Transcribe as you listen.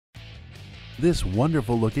This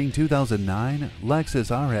wonderful-looking 2009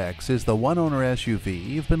 Lexus RX is the one-owner SUV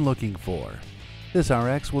you've been looking for. This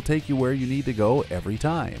RX will take you where you need to go every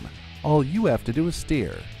time. All you have to do is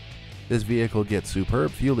steer. This vehicle gets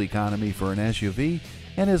superb fuel economy for an SUV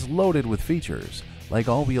and is loaded with features like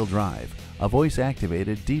all-wheel drive, a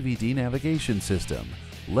voice-activated DVD navigation system,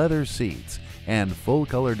 leather seats, and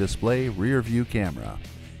full-color display rear-view camera.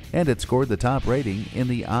 And it scored the top rating in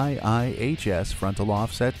the IIHS frontal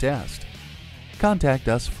offset test. Contact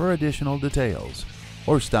us for additional details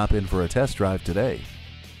or stop in for a test drive today.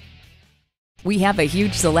 We have a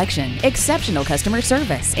huge selection, exceptional customer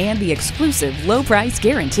service, and the exclusive low price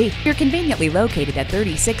guarantee. You're conveniently located at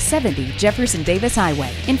 3670 Jefferson Davis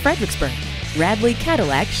Highway in Fredericksburg. Radley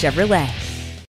Cadillac Chevrolet.